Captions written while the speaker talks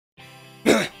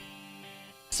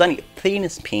Sonny,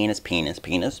 penis.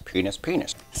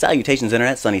 Salutations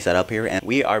Internet, Sonny set up here, and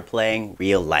we are playing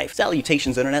real life.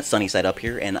 Salutations Internet, Sonny set up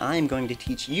here, and I'm going to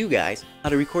teach you guys how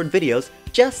to record videos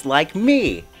just like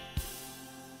me.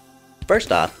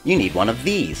 First off, you need one of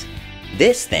these.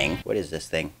 This thing, what is this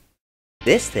thing?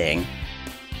 This thing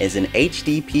is an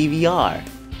HD PVR,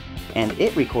 and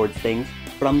it records things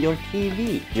from your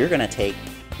TV. You're gonna take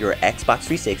your Xbox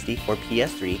 360 or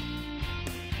PS3,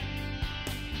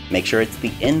 make sure it's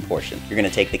the in portion. You're gonna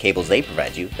take the cables they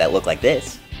provide you that look like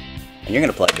this, and you're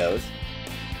gonna plug those.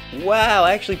 Wow,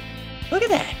 actually, look at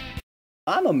that.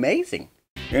 I'm amazing.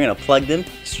 You're gonna plug them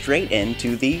straight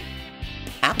into the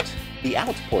out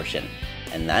portion.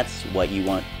 And that's what you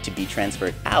want to be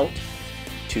transferred out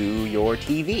to your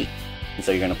TV. And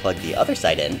so you're gonna plug the other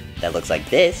side in, that looks like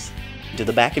this, to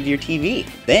the back of your TV.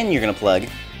 Then you're gonna plug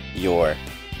your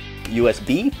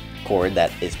USB cord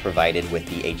that is provided with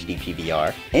the HD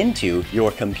PVR into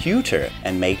your computer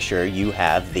and make sure you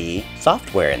have the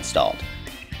software installed.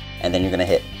 And then you're gonna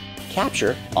hit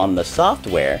capture on the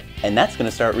software, and that's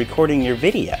gonna start recording your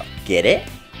video. Get it?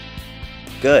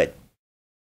 Good.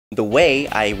 The way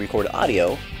I record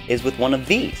audio is with one of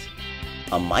these,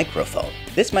 a microphone.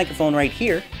 This microphone right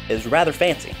here is rather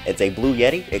fancy. It's a Blue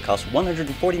Yeti. It costs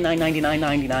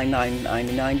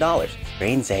 $149.99.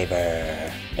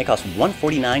 Screensaver. It costs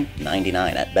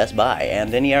 $149.99 at Best Buy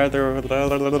and any other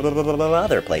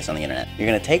place on the internet. You're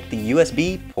gonna take the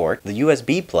USB port, the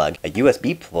USB plug, I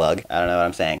don't know what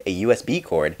I'm saying, a USB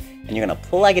cord, and you're gonna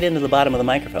plug it into the bottom of the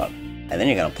microphone. And then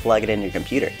you're gonna plug it into your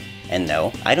computer. And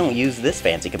no, I don't use this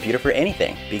fancy computer for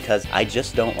anything because I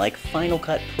just don't like Final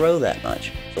Cut Pro that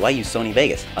much. So I use Sony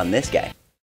Vegas on this guy.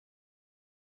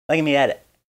 Look at me at it.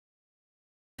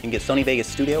 You can get Sony Vegas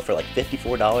Studio for like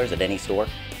 $54 at any store.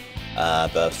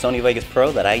 The Sony Vegas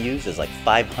Pro that I use is like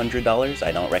 $500.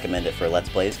 I don't recommend it for Let's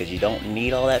Plays because you don't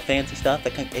need all that fancy stuff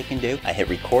that it can do. I hit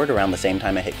record around the same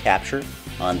time I hit capture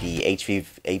on the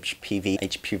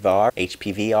HDPVR.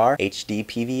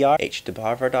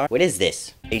 What is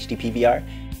this? HDPVR.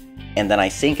 And then I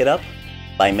sync it up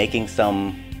by making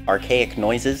some archaic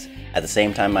noises at the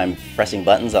same time I'm pressing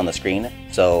buttons on the screen.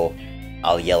 So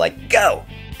I'll yell like go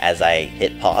as I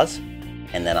hit pause,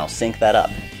 and then I'll sync that up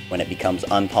when it becomes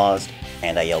unpaused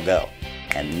and I yell go.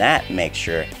 And that makes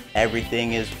sure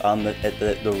everything is on at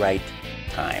the right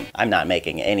time. I'm not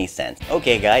making any sense.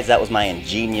 Okay guys, that was my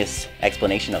ingenious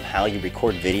explanation of how you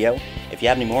record video. If you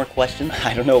have any more questions,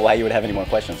 I don't know why you would have any more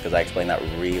questions because I explained that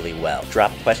really well.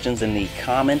 Drop questions in the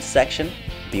comments section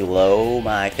below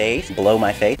my face,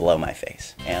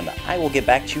 and I will get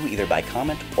back to you either by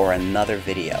comment or another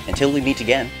video. Until we meet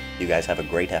again, you guys have a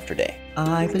great after day.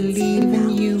 I believe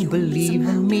in you, believe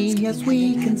in me, as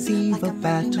we conceive a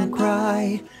battle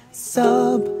cry.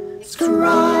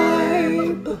 Subscribe.